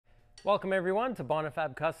Welcome everyone to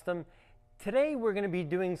Bonifabcustom. Today we're going to be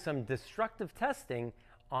doing some destructive testing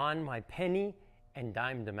on my penny and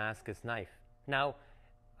dime Damascus knife. Now,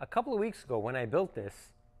 a couple of weeks ago when I built this,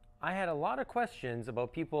 I had a lot of questions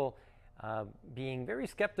about people being very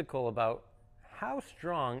skeptical about how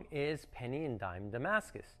strong is penny and dime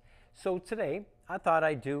Damascus. So today I thought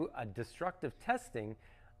I'd do a destructive testing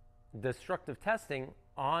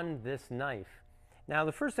on this knife. Now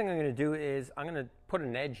the first thing I'm going to do is I'm going to put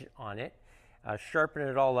an edge on it, sharpen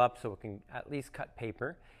it all up so it can at least cut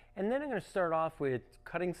paper, and then I'm going to start off with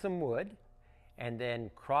cutting some wood and then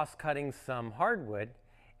cross-cutting some hardwood.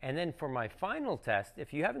 And then for my final test,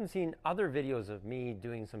 if you haven't seen other videos of me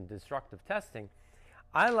doing some destructive testing,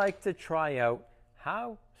 I like to try out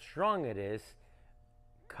how strong it is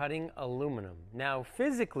cutting aluminum. Now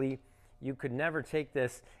physically you could never take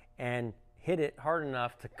this and hit it hard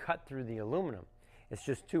enough to cut through the aluminum. It's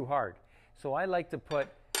just too hard. So I like to put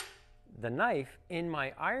the knife in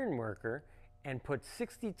my iron worker and put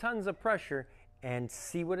 60 tons of pressure and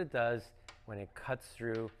see what it does when it cuts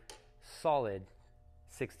through solid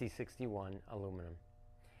 6061 aluminum.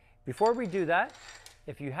 Before we do that,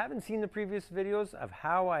 if you haven't seen the previous videos of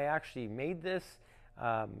how I actually made this,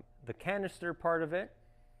 the canister part of it,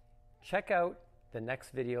 check out the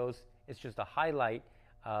next videos. It's just a highlight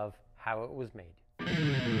of how it was made.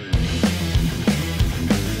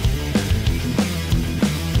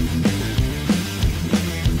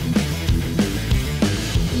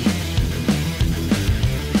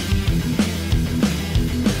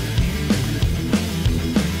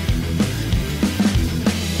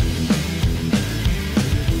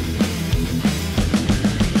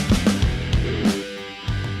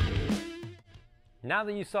 Now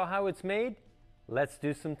that you saw how it's made, let's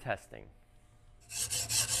do some testing.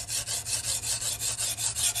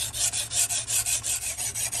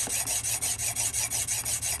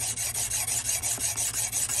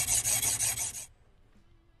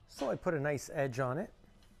 So I put a nice edge on it,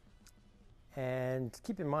 and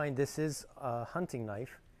keep in mind this is a hunting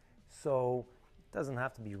knife, so it doesn't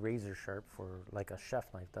have to be razor sharp for like a chef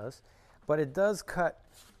knife does, but it does cut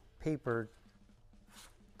paper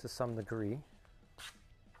to some degree.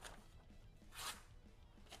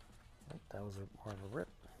 That was more of a rip,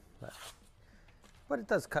 but it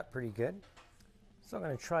does cut pretty good. So I'm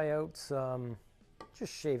going to try out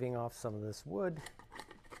just shaving off some of this wood.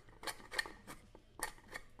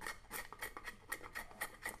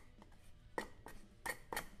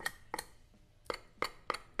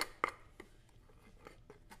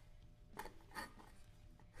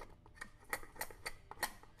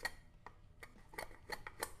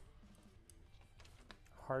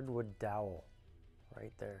 Hardwood dowel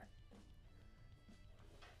right there.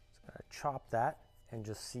 Chop that and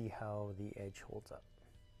just see how the edge holds up.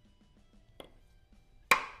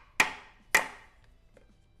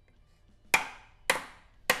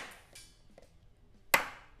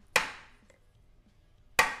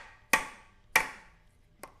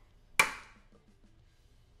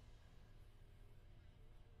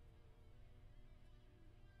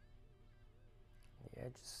 The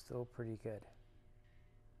edge is still pretty good.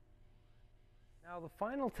 Now the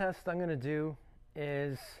final test I'm going to do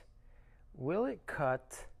is, will it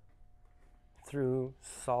cut through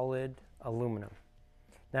solid aluminum?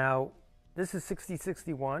 Now, this is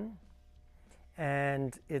 6061,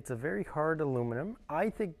 and it's a very hard aluminum. I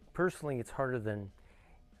think personally it's harder than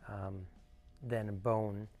a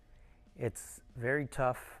bone. It's very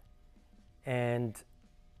tough, and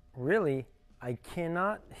really, I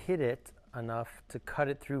cannot hit it enough to cut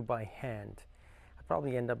it through by hand. I'd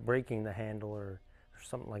probably end up breaking the handle or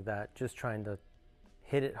something like that, just trying to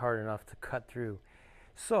hit it hard enough to cut through.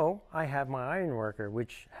 So I have my iron worker,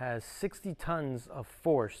 which has 60 tons of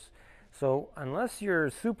force. So unless you're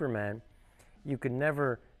Superman, you could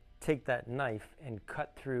never take that knife and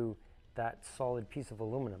cut through that solid piece of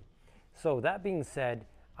aluminum. So that being said,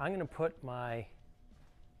 I'm going to put my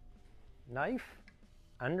knife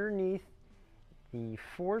underneath the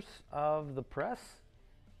force of the press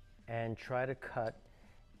and try to cut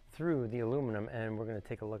through the aluminum, and we're going to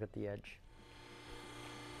take a look at the edge.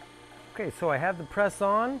 Okay, so I have the press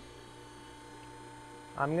on.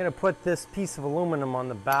 I'm going to put this piece of aluminum on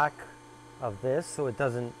the back of this so it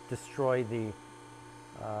doesn't destroy the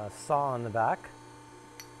saw on the back.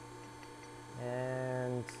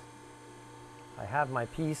 And I have my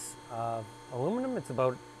piece of aluminum. It's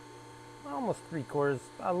about almost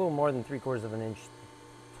a little more than 3/4 of an inch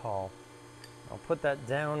tall. I'll put that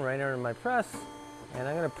down right under my press, and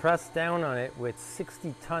I'm going to press down on it with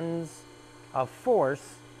 60 tons of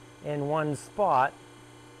force in one spot,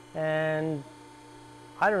 and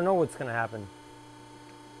I don't know what's going to happen.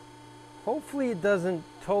 Hopefully it doesn't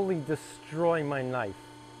totally destroy my knife,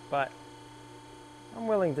 but I'm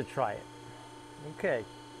willing to try it. Okay.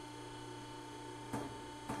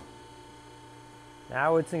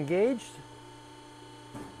 Now it's engaged.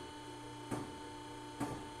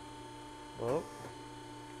 Whoa.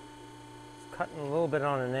 It's cutting a little bit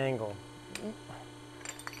on an angle.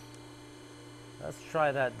 Let's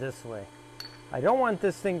try that this way. I don't want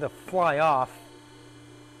this thing to fly off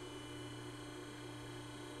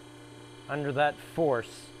under that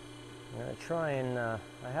force. I'm going to try and, I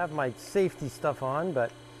have my safety stuff on, but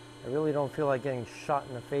I really don't feel like getting shot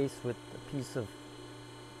in the face with a piece of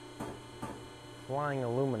flying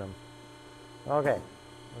aluminum. Okay,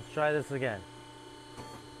 let's try this again.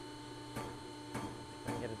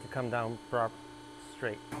 Get it to come down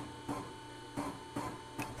straight.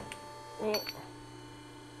 Oh.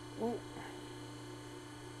 Ooh.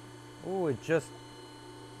 Ooh, it just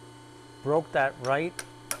broke that right.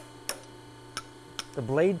 The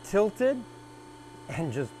blade tilted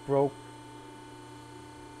and just broke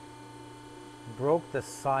the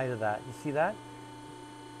side of that. You see that?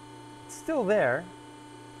 It's still there,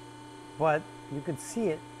 but you could see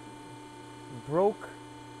it broke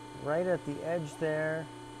right at the edge there,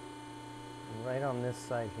 and right on this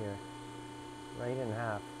side here, right in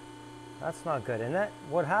half. That's not good. And that,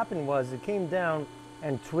 what happened was it came down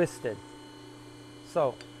and twisted.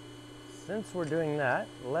 So, since we're doing that,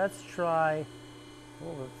 let's try a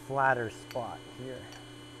little bit flatter spot here.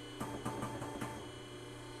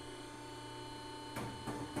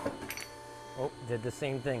 Oh, did the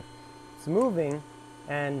same thing. It's moving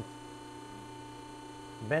and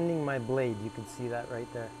bending my blade. You can see that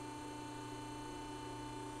right there.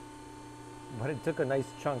 But it took a nice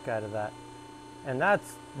chunk out of that. And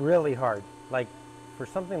that's really hard. Like, for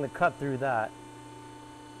something to cut through that,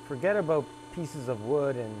 forget about pieces of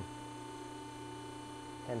wood and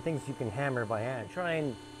things you can hammer by hand. Try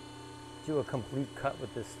and do a complete cut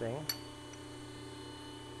with this thing.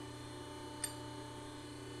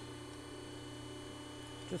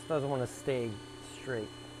 Just doesn't want to stay straight.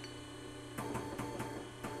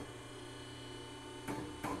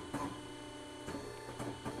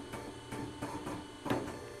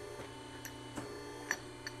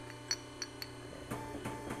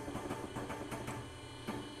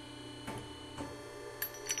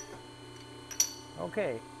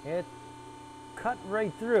 Okay, it cut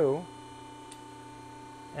right through,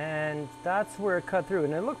 and that's where it cut through,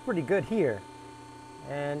 and it looked pretty good here.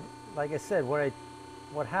 And like I said, what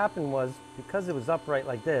happened was, because it was upright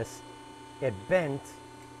like this, it bent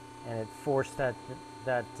and it forced that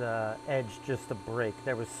edge just to break.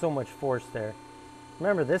 There was so much force there.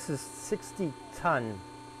 Remember, this is 60 ton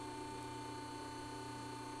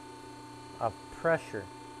of pressure.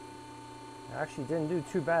 It actually didn't do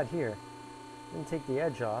too bad here. Didn't take the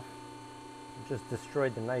edge off. It just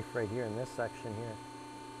destroyed the knife right here in this section here.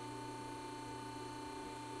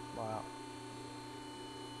 Wow.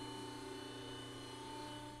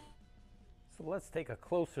 So let's take a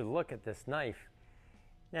closer look at this knife.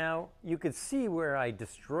 Now, you could see where I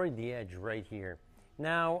destroyed the edge right here.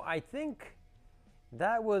 Now, I think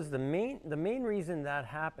that was the main reason that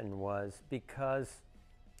happened was because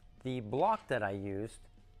the block that I used,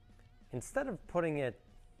 instead of putting it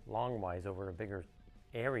longwise over a bigger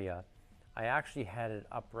area, I actually had it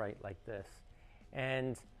upright like this.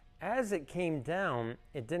 And as it came down,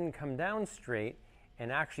 it didn't come down straight,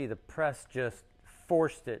 and actually the press just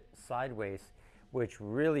forced it sideways, which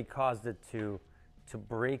really caused it to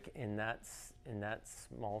break in that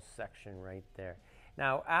small section right there.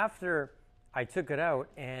 Now, after I took it out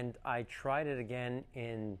and I tried it again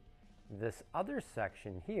in this other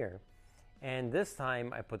section here, and this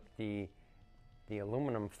time I put the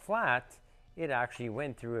aluminum flat, it actually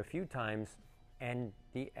went through a few times and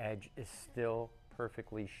the edge is still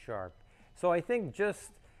perfectly sharp. So I think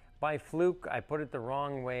just by fluke I put it the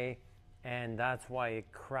wrong way, and that's why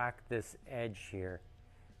it cracked this edge here.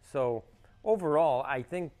 So overall, I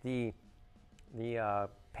think the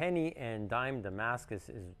penny and dime Damascus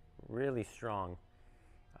is really strong,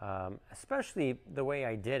 especially the way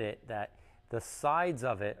I did it, that the sides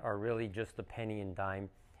of it are really just the penny and dime,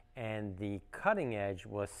 and the cutting edge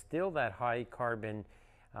was still that high carbon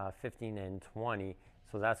 15 and 20,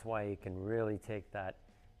 so that's why you can really take that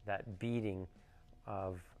beating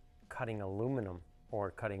of cutting aluminum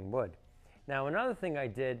or cutting wood. Now, another thing I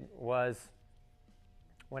did was,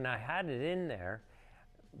 when I had it in there,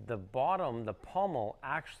 the bottom, the pommel,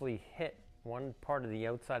 actually hit one part of the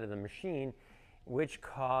outside of the machine, which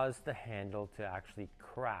caused the handle to actually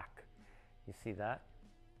crack. You see that?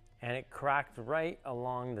 And it cracked right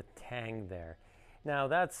along the tang there. Now,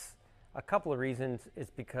 that's A couple of reasons is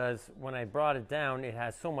because when I brought it down, it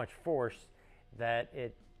has so much force that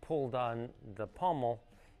it pulled on the pommel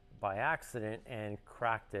by accident and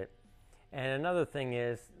cracked it. And another thing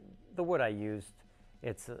is the wood I used.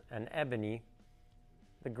 It's an ebony.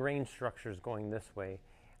 The grain structure is going this way.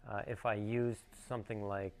 If I used something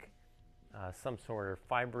like some sort of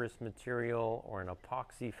fibrous material or an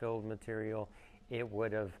epoxy filled material, it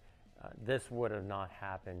would have, this would have not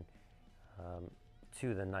happened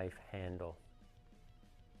to the knife handle.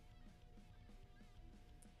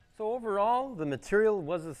 So overall, the material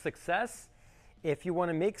was a success. If you want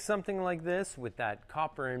to make something like this with that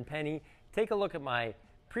copper and penny, take a look at my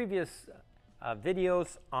previous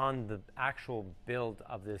videos on the actual build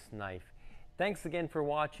of this knife. Thanks again for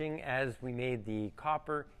watching as we made the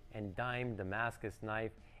copper and dime Damascus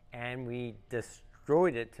knife, and we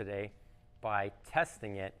destroyed it today by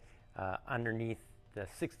testing it underneath the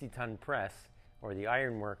 60-ton press or the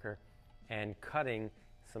iron worker and cutting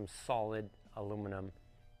some solid aluminum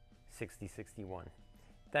 6061.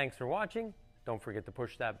 Thanks for watching. Don't forget to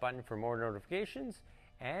push that button for more notifications,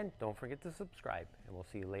 and don't forget to subscribe, and we'll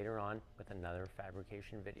see you later on with another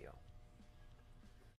fabrication video.